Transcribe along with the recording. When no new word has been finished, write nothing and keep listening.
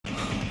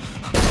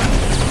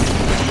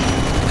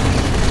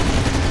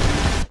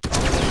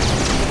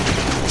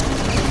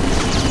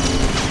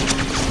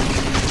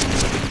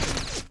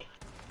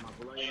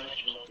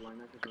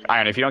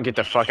Iron, if you don't get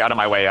the fuck out of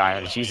my way,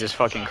 Iron. Jesus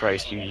fucking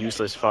Christ, you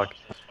useless fuck.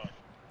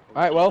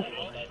 Alright, well.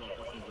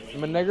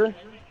 I'm a nigger.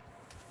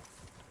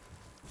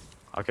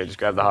 Okay, just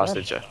grab the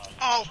hostage.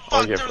 Oh,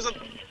 fuck, there was a...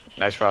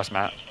 Nice frost,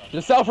 Matt.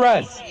 Just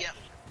self-res. Yep.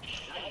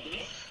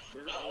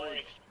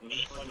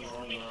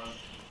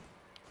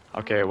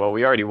 Okay, well,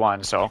 we already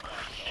won, so...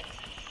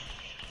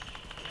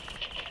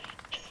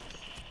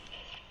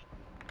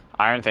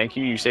 Iron, thank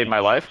you. You saved my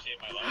life.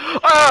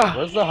 Ah!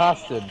 Where's the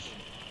hostage?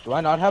 Do I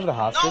not have the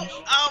hostage?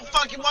 No! Oh,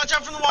 fuck, you watch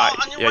out from the wall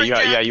on your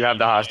right, yeah, you have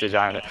the hostage,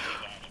 Iron.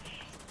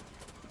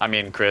 I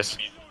mean, Chris.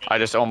 I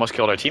just almost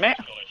killed our teammate?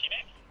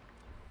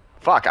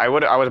 Fuck, I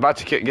was about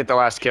to get the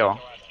last kill,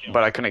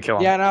 but I couldn't kill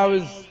him. Yeah, and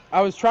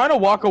I was trying to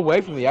walk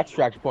away from the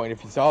extract point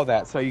if you saw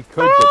that, so you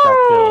could get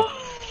that kill.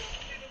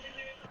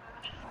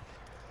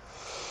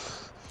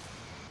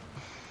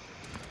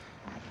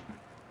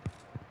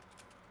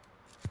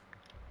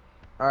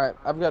 Alright,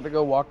 I've got to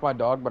go walk my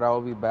dog, but I will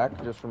be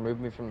back. Just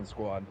remove me from the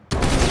squad.